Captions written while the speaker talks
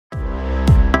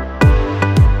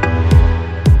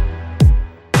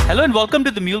Hello and welcome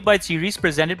to the MuleByte series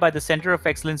presented by the Center of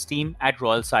Excellence team at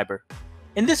Royal Cyber.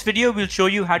 In this video, we'll show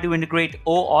you how to integrate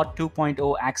OAuth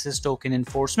 2.0 access token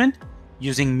enforcement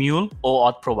using Mule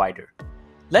OAuth Provider.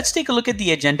 Let's take a look at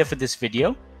the agenda for this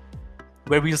video,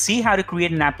 where we'll see how to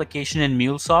create an application in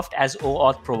MuleSoft as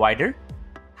OAuth Provider,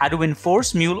 how to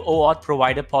enforce Mule OAuth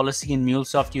Provider policy in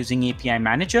MuleSoft using API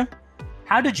Manager,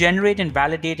 how to generate and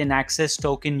validate an access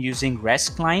token using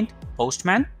REST client,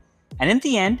 Postman, and in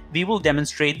the end, we will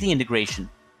demonstrate the integration.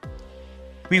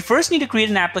 We first need to create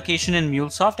an application in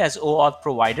MuleSoft as OAuth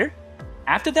Provider.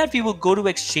 After that, we will go to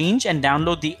Exchange and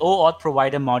download the OAuth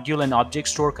Provider module and object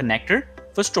store connector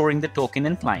for storing the token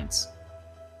and clients.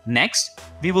 Next,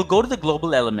 we will go to the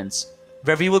global elements,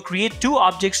 where we will create two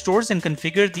object stores and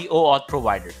configure the OAuth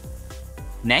Provider.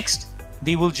 Next,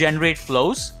 we will generate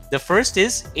flows. The first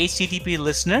is HTTP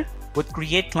listener with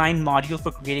create client module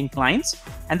for creating clients,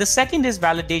 and the second is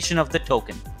validation of the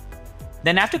token.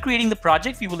 Then after creating the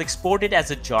project, we will export it as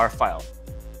a jar file.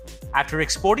 After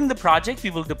exporting the project, we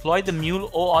will deploy the Mule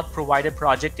OAuth Provider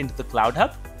project into the Cloud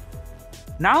Hub.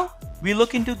 Now, we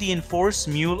look into the Enforce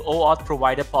Mule OAuth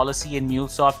Provider policy in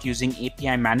MuleSoft using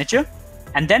API Manager,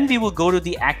 and then we will go to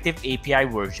the active API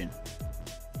version.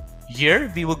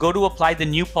 Here, we will go to apply the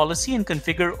new policy and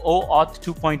configure OAuth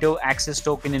 2.0 access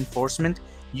token enforcement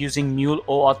using Mule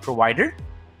OAuth Provider.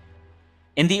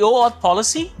 In the OAuth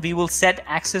policy, we will set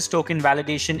access token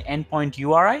validation endpoint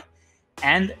URI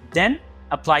and then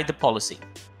apply the policy.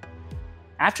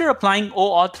 After applying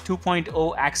OAuth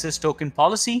 2.0 access token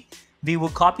policy, we will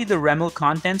copy the REML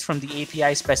contents from the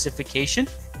API specification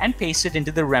and paste it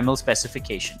into the REML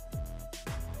specification.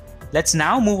 Let's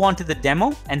now move on to the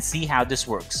demo and see how this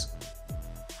works.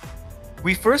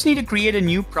 We first need to create a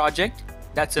new project.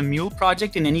 That's a Mule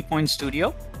project in Anypoint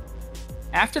Studio.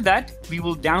 After that, we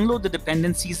will download the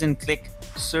dependencies and click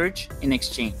Search in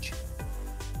Exchange.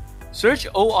 Search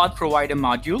OAuth Provider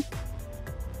module,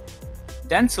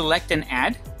 then select and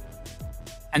add,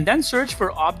 and then search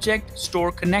for Object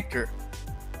Store Connector.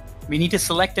 We need to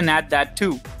select and add that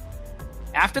too.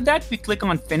 After that, we click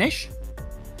on Finish.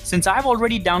 Since I've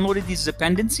already downloaded these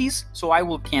dependencies, so I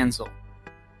will cancel.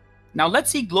 Now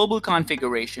let's see global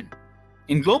configuration.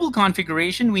 In global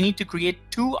configuration, we need to create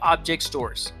two object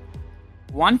stores,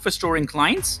 one for storing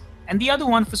clients and the other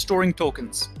one for storing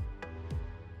tokens.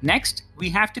 Next, we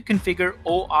have to configure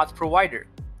OAuth Provider.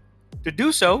 To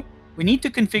do so, we need to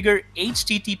configure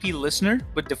HTTP listener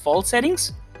with default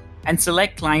settings and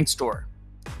select client store.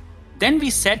 Then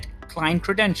we set client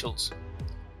credentials.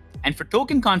 And for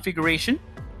token configuration,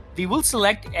 we will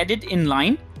select edit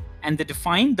inline and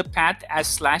define the path as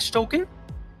 /token.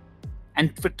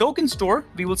 And for token store,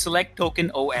 we will select token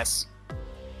OS.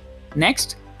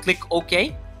 Next, click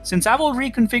OK. Since I've already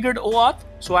configured OAuth,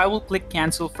 so I will click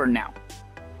cancel for now.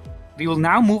 We will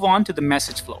now move on to the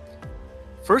message flow.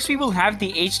 First, we will have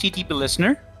the HTTP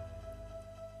listener,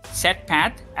 set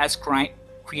path as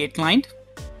create client.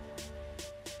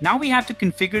 Now we have to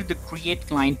configure the create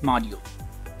client module.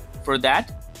 For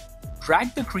that,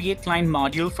 drag the create client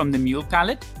module from the Mule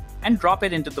palette and drop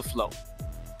it into the flow.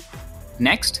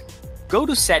 Next, go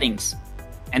to Settings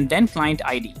and then Client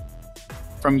ID.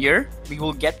 From here, we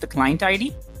will get the client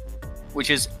ID, which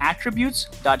is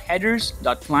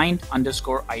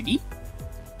attributes.headers.client_ID.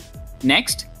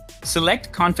 Next,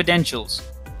 select confidentials.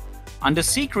 Under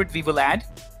secret, we will add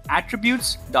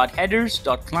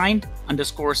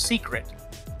attributes.headers.client_secret.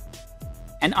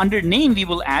 And under name, we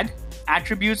will add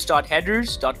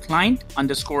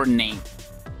attributes.headers.client_name.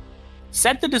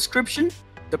 Set the description,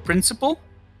 the principal.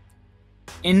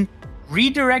 In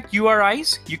redirect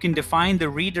URIs, you can define the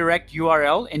redirect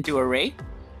URL into array.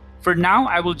 For now,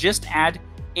 I will just add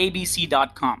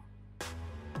abc.com.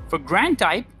 For grant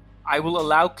type, I will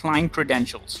allow client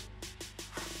credentials.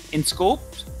 In scope,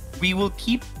 we will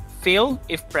keep fail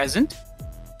if present.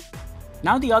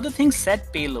 Now the other thing,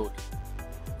 set payload.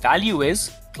 Value is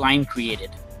client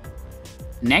created.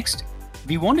 Next,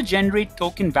 we want to generate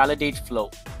token validate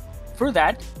flow. For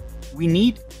that, we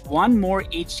need one more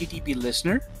HTTP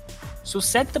listener. So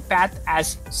set the path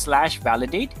as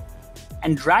 /validate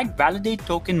and drag validate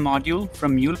token module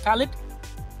from Mule palette.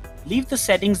 Leave the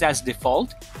settings as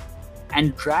default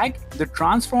and drag the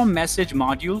transform message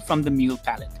module from the Mule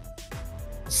palette.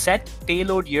 Set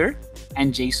payload here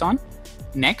and JSON.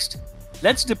 Next,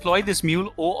 let's deploy this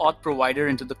Mule OAuth Provider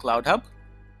into the Cloud Hub.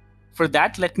 For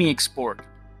that, let me export.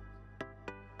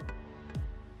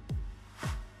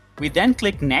 We then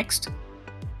click Next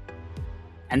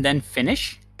and then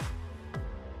Finish.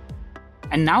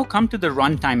 And now come to the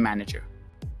Runtime Manager.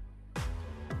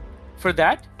 For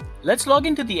that, let's log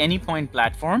into the Anypoint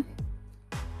platform,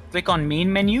 click on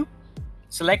Main menu,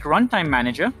 select Runtime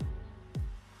Manager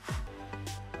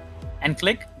and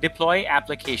click Deploy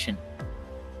Application.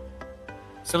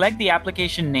 Select the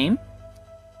application name,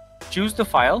 choose the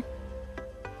file,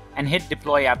 and hit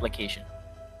Deploy Application.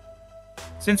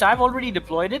 Since I've already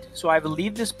deployed it, so I will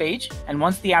leave this page, and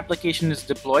once the application is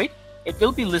deployed, it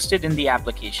will be listed in the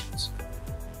applications.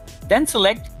 Then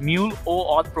select Mule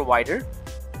OAuth Provider,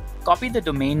 copy the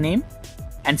domain name,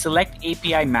 and select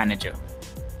API Manager.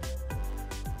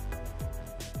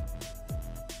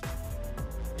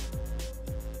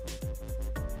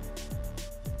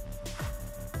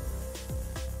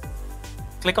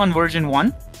 Click on version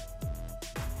 1,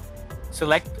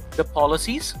 select the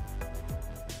policies,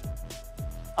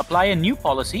 apply a new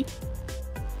policy,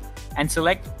 and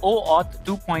select OAuth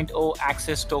 2.0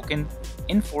 Access Token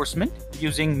Enforcement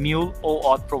using Mule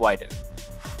OAuth Provider.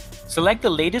 Select the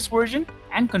latest version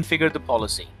and configure the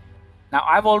policy. Now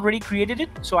I've already created it,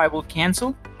 so I will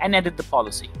cancel and edit the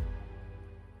policy.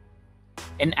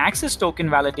 In Access Token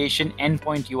Validation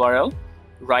Endpoint URL,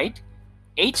 write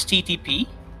http://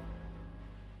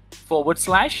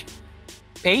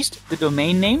 paste the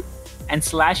domain name and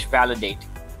 /validate.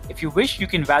 If you wish, you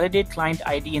can validate client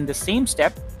ID in the same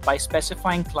step by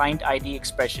specifying client ID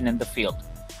expression in the field.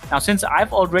 Now, since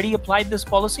I've already applied this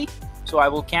policy, so I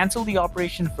will cancel the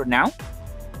operation for now.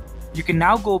 You can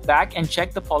now go back and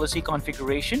check the policy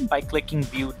configuration by clicking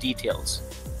View Details.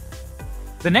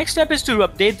 The next step is to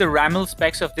update the RAML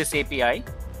specs of this API.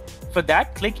 For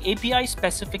that, click API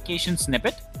Specification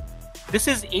Snippet. This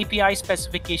is API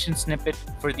Specification Snippet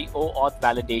for the OAuth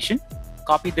validation.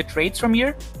 Copy the traits from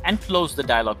here and close the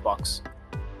dialog box.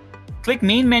 Click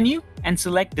Main Menu and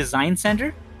select Design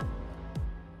Center.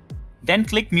 Then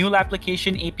click Mule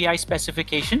Application API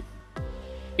Specification.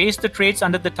 Paste the traits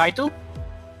under the title.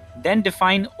 Then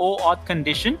define OAuth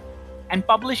condition and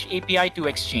publish API to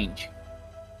Exchange.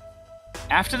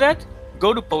 After that,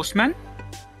 go to Postman.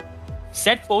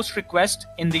 Set post request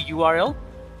in the URL.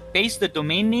 Paste the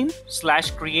domain name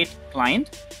 /create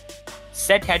client.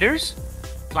 Set headers,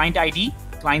 client ID,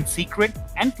 client secret,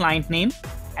 and client name,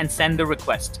 and send the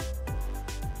request.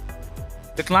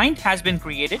 The client has been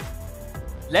created.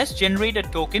 Let's generate a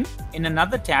token in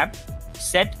another tab.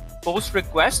 Set post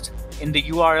request in the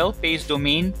URL, paste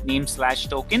domain name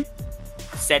 /token.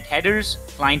 Set headers,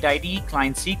 client ID,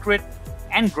 client secret,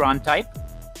 and grant type.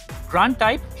 Grant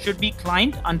type should be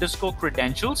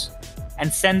client_credentials,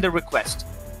 and send the request.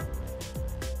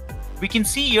 We can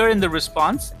see here in the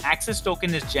response, access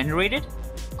token is generated.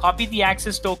 Copy the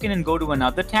access token and go to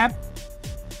another tab.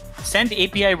 Send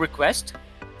API request.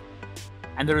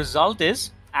 And the result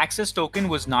is access token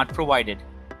was not provided.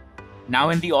 Now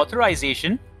in the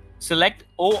authorization, select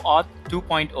OAuth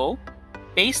 2.0,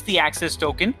 paste the access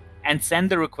token, and send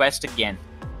the request again.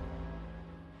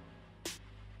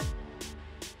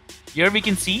 Here we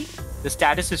can see the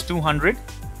status is 200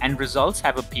 and results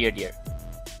have appeared here.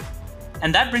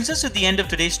 And that brings us to the end of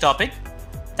today's topic.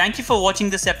 Thank you for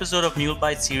watching this episode of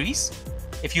MuleByte series.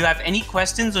 If you have any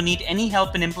questions or need any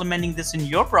help in implementing this in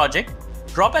your project,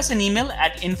 drop us an email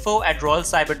at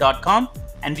info@royalcyber.com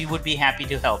and we would be happy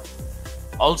to help.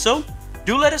 Also,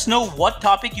 do let us know what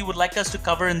topic you would like us to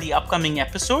cover in the upcoming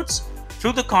episodes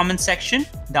through the comment section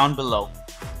down below.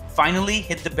 Finally,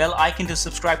 hit the bell icon to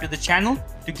subscribe to the channel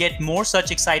to get more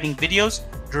such exciting videos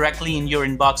directly in your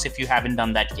inbox if you haven't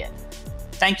done that yet.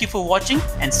 Thank you for watching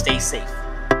and stay safe.